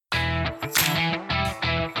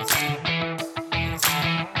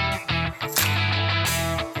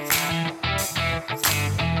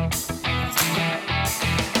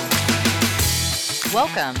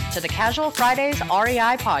Welcome to the Casual Fridays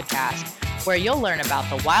REI podcast, where you'll learn about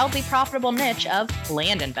the wildly profitable niche of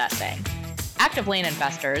land investing. Active land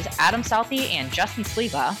investors Adam Southey and Justin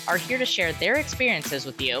Sleva are here to share their experiences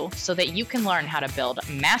with you so that you can learn how to build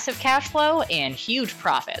massive cash flow and huge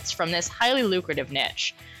profits from this highly lucrative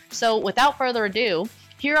niche. So without further ado,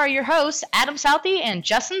 here are your hosts, Adam Southey and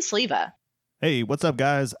Justin Sleva. Hey, what's up,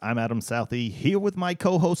 guys? I'm Adam Southey here with my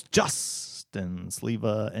co-host, Justin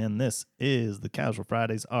Sleva, and this is the Casual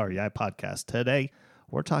Fridays REI podcast. Today,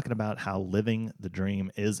 we're talking about how living the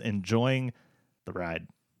dream is enjoying the ride.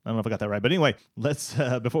 I don't know if I got that right, but anyway, let's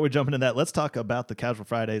before we jump into that, let's talk about the Casual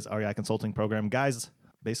Fridays REI consulting program. Guys,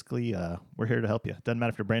 basically, we're here to help you. Doesn't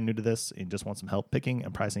matter if you're brand new to this and just want some help picking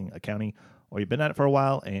and pricing a county, or you've been at it for a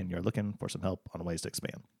while and you're looking for some help on ways to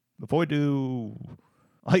expand. Before we do,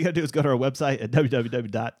 all you got to do is go to our website at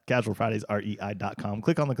www.casualfridaysrei.com.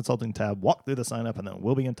 Click on the consulting tab, walk through the sign up, and then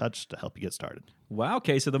we'll be in touch to help you get started. Wow,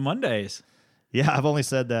 case of the Mondays. Yeah, I've only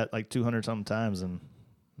said that like 200 something times and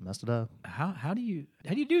messed it up. How do you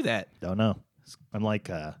do that? Don't know. I'm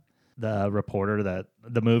like the reporter the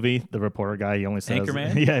reporter guy. He only says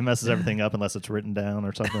Anchorman? Yeah, he messes everything up unless it's written down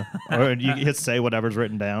or something, or you just say whatever's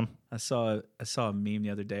written down. I saw a meme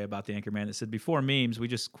the other day about the Anchorman that said, before memes, we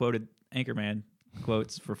just quoted Anchorman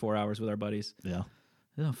quotes for 4 hours with our buddies. Yeah.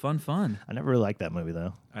 Oh, fun. I never really liked that movie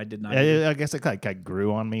though. I did not. I guess it kind of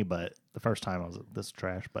grew on me, but the first time I was like, this is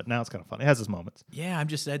trash. But now it's kind of fun. It has its moments. Yeah,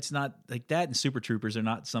 it's not like that, and Super Troopers are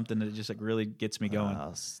not something that just like really gets me going.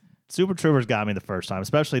 Super Troopers got me the first time,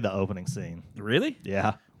 especially the opening scene. Really?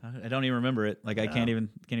 Yeah. I don't even remember it. Like I can't even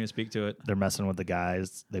speak to it. They're messing with the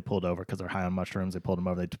guys. They pulled over because they're high on mushrooms. They pulled them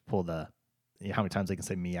over. They pulled how many times they can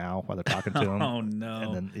say meow while they're talking to them. Oh no!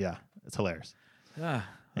 And then it's hilarious.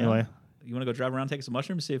 Anyway, you want to go drive around, take some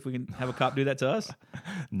mushrooms, see if we can have a cop do that to us?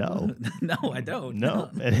 No. No, I don't. No.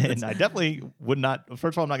 And I definitely would not.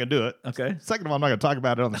 First of all, I'm not going to do it. Okay. Second of all, I'm not going to talk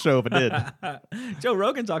about it on the show if it did. Joe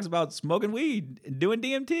Rogan talks about smoking weed and doing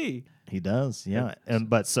DMT. He does, yeah.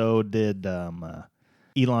 But so did Elon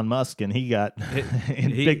Musk, and he got in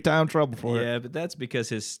big time trouble for it. Yeah, but that's because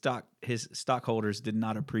his stockholders did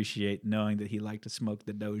not appreciate knowing that he liked to smoke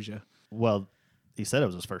the Doja. Well, he said it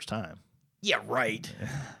was his first time. Yeah, right.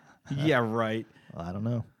 Yeah, right. Well, I don't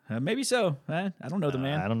know. Maybe so. I don't know the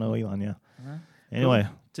man. I don't know Elon, yeah. Anyway.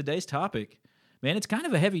 Today's topic. Man, it's kind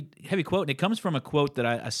of a heavy quote, and it comes from a quote that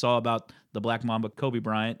I saw about the Black Mamba, Kobe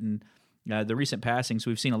Bryant, and the recent passings.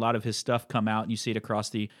 We've seen a lot of his stuff come out, and you see it across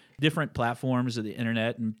the different platforms of the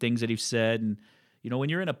internet and things that he's said. And, when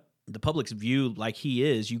you're in the public's view like he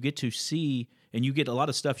is, you get to see, and you get a lot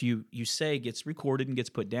of stuff you say gets recorded and gets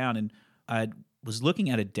put down. And I was looking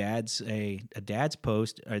at a dad's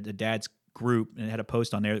post, or the dad's group, and it had a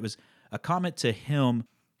post on there. It was a comment to him,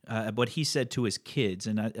 what he said to his kids,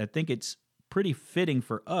 and I think it's pretty fitting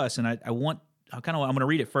for us. And I'm going to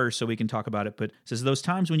read it first so we can talk about it. But it says, those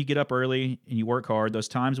times when you get up early and you work hard, those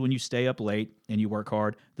times when you stay up late and you work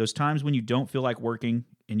hard, those times when you don't feel like working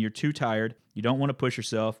and you're too tired, you don't want to push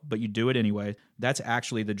yourself, but you do it anyway. That's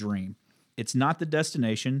actually the dream. It's not the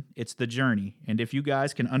destination, it's the journey. And if you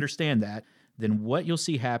guys can understand that, then what you'll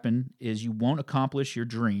see happen is you won't accomplish your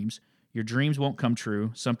dreams won't come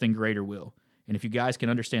true, something greater will. And if you guys can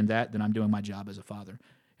understand that, then I'm doing my job as a father.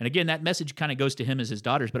 And again, that message kind of goes to him as his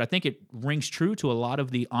daughters, but I think it rings true to a lot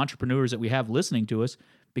of the entrepreneurs that we have listening to us,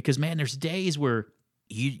 because, man, there's days where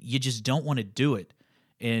you just don't want to do it.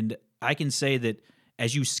 And I can say that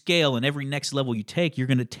as you scale and every next level you take, it's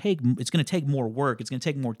going to take more work. It's going to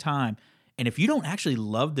take more time. And if you don't actually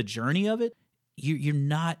love the journey of it, you're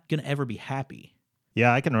not going to ever be happy.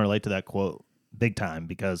 Yeah, I can relate to that quote big time,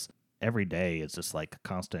 because every day is just like a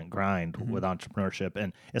constant grind with entrepreneurship.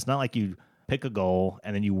 And it's not like you pick a goal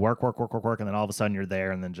and then you work, and then all of a sudden you're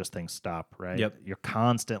there and then just things stop, right? Yep. You're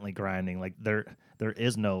constantly grinding. Like there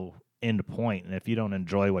is no end point. And if you don't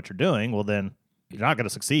enjoy what you're doing, well, then you're not going to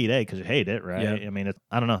succeed, because you hate it, right? Yep. I mean,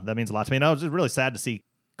 I don't know. That means a lot to me. And I was just really sad to see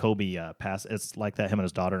Kobe pass. It's like that, him and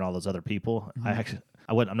his daughter and all those other people. I'm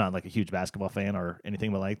not like a huge basketball fan or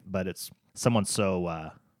anything, but it's someone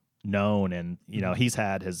so known, and he's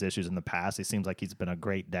had his issues in the past. He seems like he's been a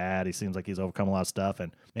great dad. He seems like he's overcome a lot of stuff,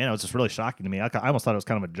 and man, it was just really shocking to me. I almost thought it was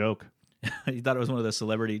kind of a joke. You thought it was one of the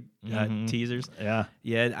celebrity teasers? Yeah.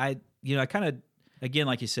 I kind of, again,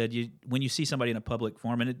 like you said, when you see somebody in a public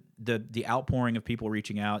forum, and the outpouring of people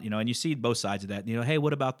reaching out, and you see both sides of that. Hey,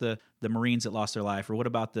 what about the Marines that lost their life, or what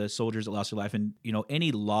about the soldiers that lost their life? And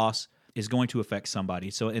any loss is going to affect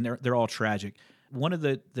somebody. So, and they're all tragic. One of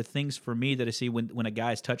the things for me that I see when a guy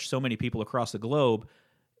has touched so many people across the globe,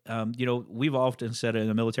 we've often said in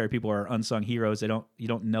the military, people are unsung heroes. You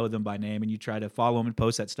don't know them by name, and you try to follow them and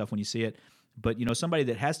post that stuff when you see it. But, somebody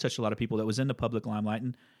that has touched a lot of people, that was in the public limelight,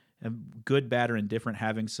 and good, bad, or indifferent,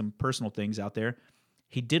 having some personal things out there,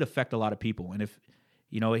 he did affect a lot of people. And if,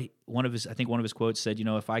 one of his quotes said,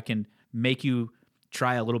 if I can make you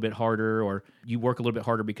try a little bit harder, or you work a little bit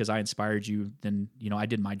harder because I inspired you, then, I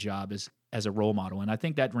did my job as a role model. And I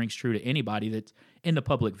think that rings true to anybody that's in the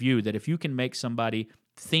public view, that if you can make somebody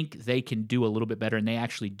think they can do a little bit better, and they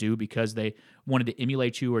actually do because they wanted to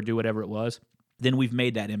emulate you or do whatever it was, then we've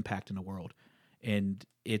made that impact in the world. And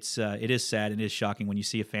it is sad and it is shocking when you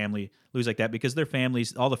see a family lose like that, because their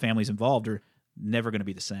families, all the families involved, are never going to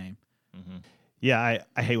be the same. Mm-hmm. Yeah,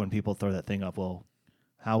 I hate when people throw that thing up. Well,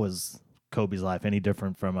 how was Kobe's life any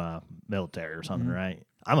different from a military or something, right?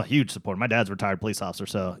 I'm a huge supporter. My dad's a retired police officer,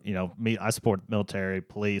 so I support military,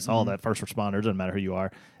 police, all that, first responders. Doesn't matter who you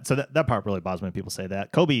are. So that part really bothers me when people say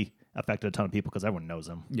that. Kobe affected a ton of people because everyone knows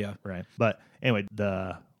him. Yeah, right. But anyway,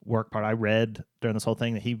 the work part, I read during this whole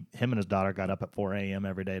thing that him and his daughter got up at 4 a.m.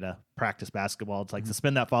 every day to practice basketball. It's like to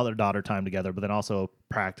spend that father-daughter time together, but then also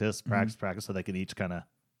practice, so they can each kind of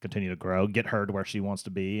continue to grow, get her to where she wants to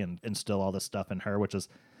be, and instill all this stuff in her, which is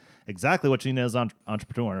exactly what she is as an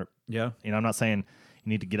entrepreneur. Yeah. I'm not saying you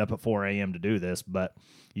need to get up at 4 a.m. to do this, but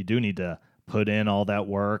you do need to put in all that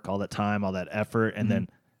work, all that time, all that effort, and then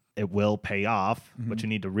it will pay off. But you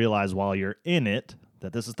need to realize while you're in it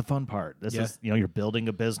that this is the fun part. This is, you're building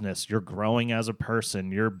a business, you're growing as a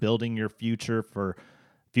person, you're building your future for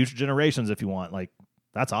future generations if you want. Like,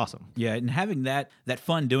 that's awesome. Yeah, and having that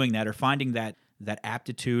fun doing that, or finding that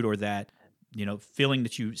aptitude, or that, feeling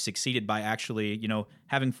that you succeeded by actually,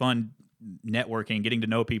 having fun networking, getting to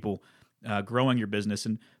know people, growing your business,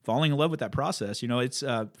 and falling in love with that process. It's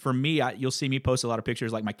for me, you'll see me post a lot of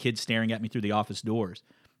pictures like my kids staring at me through the office doors.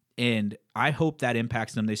 And I hope that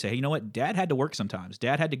impacts them. They say, hey, you know what? Dad had to work sometimes.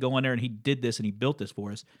 Dad had to go in there and he did this and he built this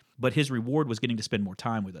for us. But his reward was getting to spend more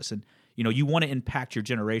time with us. And, you want to impact your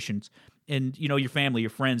generations and, your family, your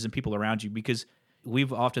friends, and people around you, because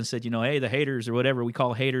we've often said, hey, the haters, or whatever we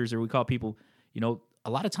call haters, or we call people, a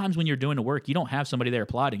lot of times when you're doing the work, you don't have somebody there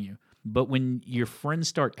applauding you. But when your friends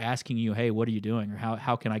start asking you, hey, what are you doing? Or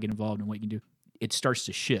how can I get involved in what you can do? It starts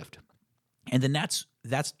to shift. And then that's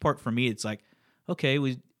the part for me. It's like, okay,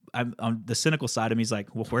 I'm on the cynical side of me is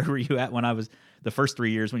like, well, where were you at when I was the first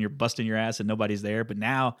 3 years when you're busting your ass and nobody's there? But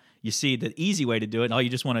now you see the easy way to do it. And you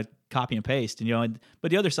just want to copy and paste,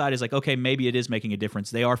 but the other side is like, okay, maybe it is making a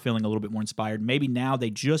difference. They are feeling a little bit more inspired. Maybe now they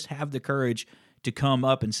just have the courage to come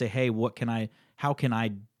up and say, hey, how can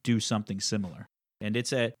I do something similar? And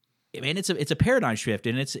it's a paradigm shift,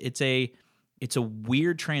 and it's a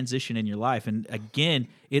weird transition in your life. And again,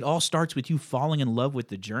 it all starts with you falling in love with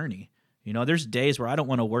the journey. There's days where I don't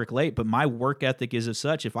want to work late, but my work ethic is as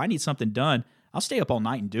such. If I need something done, I'll stay up all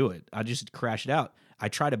night and do it. I just crash it out. I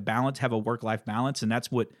try to have a work-life balance, and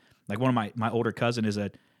that's what, like, one of my older cousin is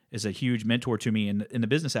a huge mentor to me in the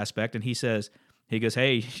business aspect, and he goes,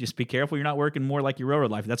 hey, just be careful you're not working more like your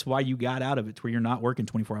railroad life. That's why you got out of it, to where you're not working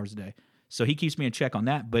 24 hours a day. So he keeps me in check on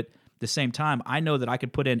that, but at the same time, I know that I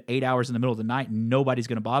could put in 8 hours in the middle of the night and nobody's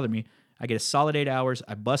going to bother me. I get a solid 8 hours,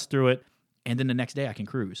 I bust through it, and then the next day I can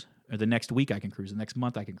cruise. Or the next week I can cruise. The next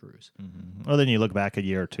month I can cruise. Mm-hmm. Well, then you look back a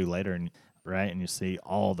year or two later, and you see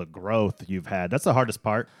all the growth you've had. That's the hardest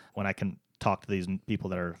part when I can talk to these people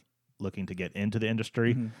that are looking to get into the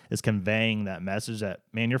industry, is conveying that message that,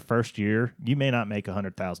 man, your first year, you may not make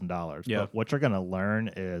 $100,000. Yeah. But what you're going to learn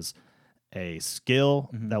is a skill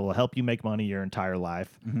that will help you make money your entire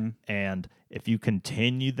life. And if you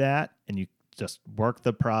continue that and you just work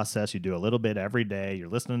the process, you do a little bit every day, you're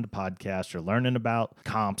listening to podcasts, you're learning about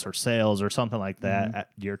comps or sales or something like that, at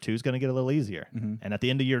year 2 is going to get a little easier. And at the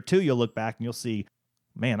end of year 2, you'll look back and you'll see,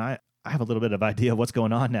 man, I have a little bit of idea of what's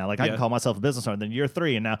going on now. Like, I can call myself a business owner. Then year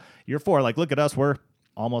 3, and now year 4, like, look at us, we're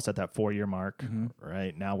almost at that 4-year mark,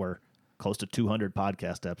 right? Now we're close to 200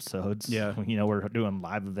 podcast episodes. Yeah. We're doing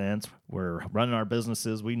live events, we're running our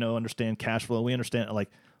businesses, we understand cash flow, we understand, like,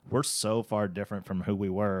 we're so far different from who we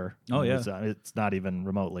were. Oh, yeah. It's not even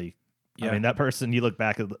remotely. Yeah. I mean, that person, you look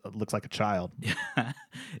back, it looks like a child.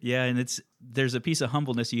 Yeah, and there's a piece of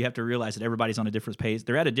humbleness. You have to realize that everybody's on a different pace.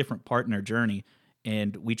 They're at a different part in their journey.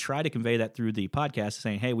 And we try to convey that through the podcast,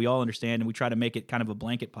 saying, hey, we all understand, and we try to make it kind of a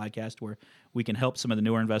blanket podcast where we can help some of the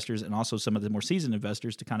newer investors and also some of the more seasoned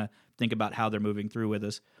investors to kind of think about how they're moving through with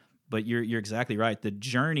us. But you're exactly right. The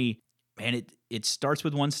journey, man, it starts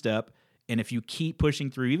with one step. And if you keep pushing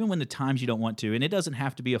through, even when the times you don't want to, and it doesn't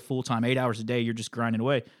have to be a full-time 8 hours a day, you're just grinding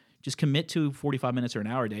away. Just commit to 45 minutes or an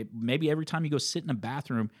hour a day. Maybe every time you go sit in a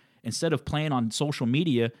bathroom, instead of playing on social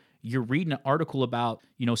media, you're reading an article about,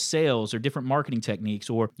 sales or different marketing techniques,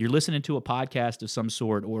 or you're listening to a podcast of some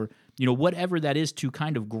sort, or, whatever that is to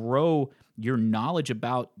kind of grow your knowledge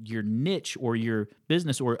about your niche or your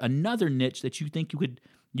business or another niche that you think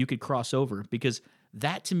you could cross over, because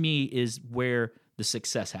that to me is where the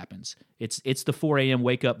success happens. It's the 4 a.m.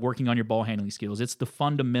 wake up working on your ball handling skills. It's the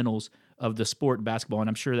fundamentals of the sport basketball, and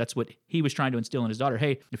I'm sure that's what he was trying to instill in his daughter.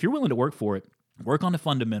 Hey, if you're willing to work for it, work on the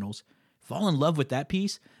fundamentals, fall in love with that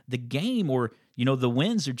piece. The game or the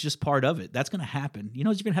wins are just part of it. That's going to happen. You're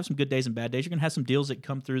going to have some good days and bad days. You're going to have some deals that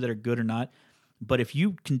come through that are good or not. But if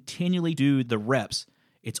you continually do the reps,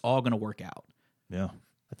 it's all going to work out. Yeah.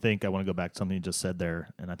 I think I want to go back to something you just said there,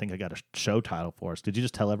 and I think I got a show title for us. Could you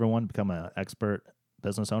just tell everyone become an expert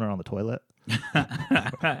business owner on the toilet?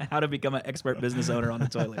 How to become an expert business owner on the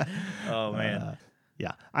toilet. Oh, man.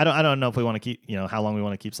 Yeah. I don't know if we want to keep, how long we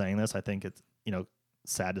want to keep saying this. I think it's,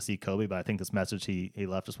 sad to see Kobe, but I think this message he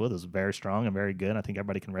left us with is very strong and very good. I think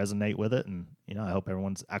everybody can resonate with it, and I hope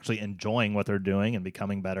everyone's actually enjoying what they're doing and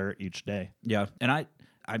becoming better each day. Yeah, and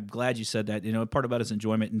I'm glad you said that. Part about it is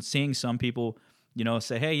enjoyment, and seeing some people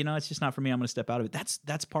say, hey, it's just not for me, I'm going to step out of it.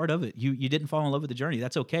 That's part of it. You didn't fall in love with the journey.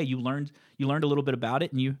 That's okay. You learned a little bit about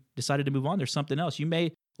it, and you decided to move on. There's something else. You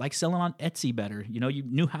may like selling on Etsy better.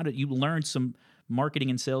 You learned some marketing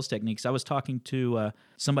and sales techniques. I was talking to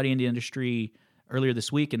somebody in the industry earlier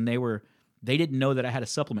this week, and they didn't know that I had a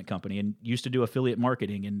supplement company and used to do affiliate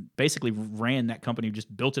marketing, and basically ran that company,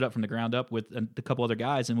 just built it up from the ground up with a couple other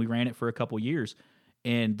guys, and we ran it for a couple years,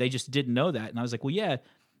 and they just didn't know that. And I was like, well, yeah,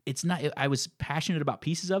 it's not, I was passionate about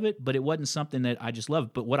pieces of it, but it wasn't something that I just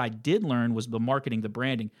loved. But what I did learn was the marketing, the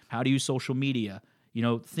branding, how to use social media,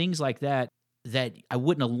 things like that I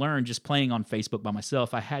wouldn't have learned just playing on Facebook by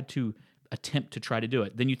myself. I had to attempt to try to do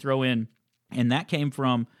it. Then you throw in, and that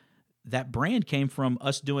brand came from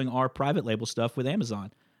us doing our private label stuff with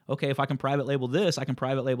Amazon. Okay, if I can private label this, I can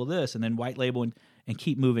private label this, and then white label and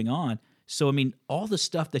keep moving on. So, all the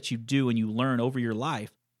stuff that you do and you learn over your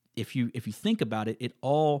life, if you think about it, it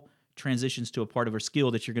all transitions to a part of a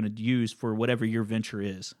skill that you're going to use for whatever your venture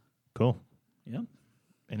is. Cool. Yeah.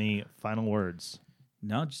 Any final words?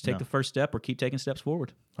 No, just take the first step or keep taking steps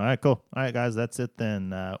forward. All right, cool. All right, guys, that's it then.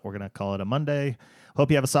 We're going to call it a Monday. Hope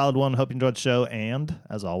you have a solid one. Hope you enjoyed the show. And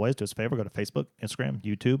as always, do us a favor, go to Facebook, Instagram,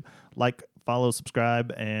 YouTube, like, follow,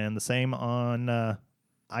 subscribe, and the same on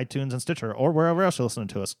iTunes and Stitcher or wherever else you're listening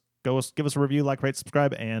to us. Give us a review, like, rate,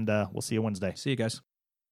 subscribe, and we'll see you Wednesday. See you guys.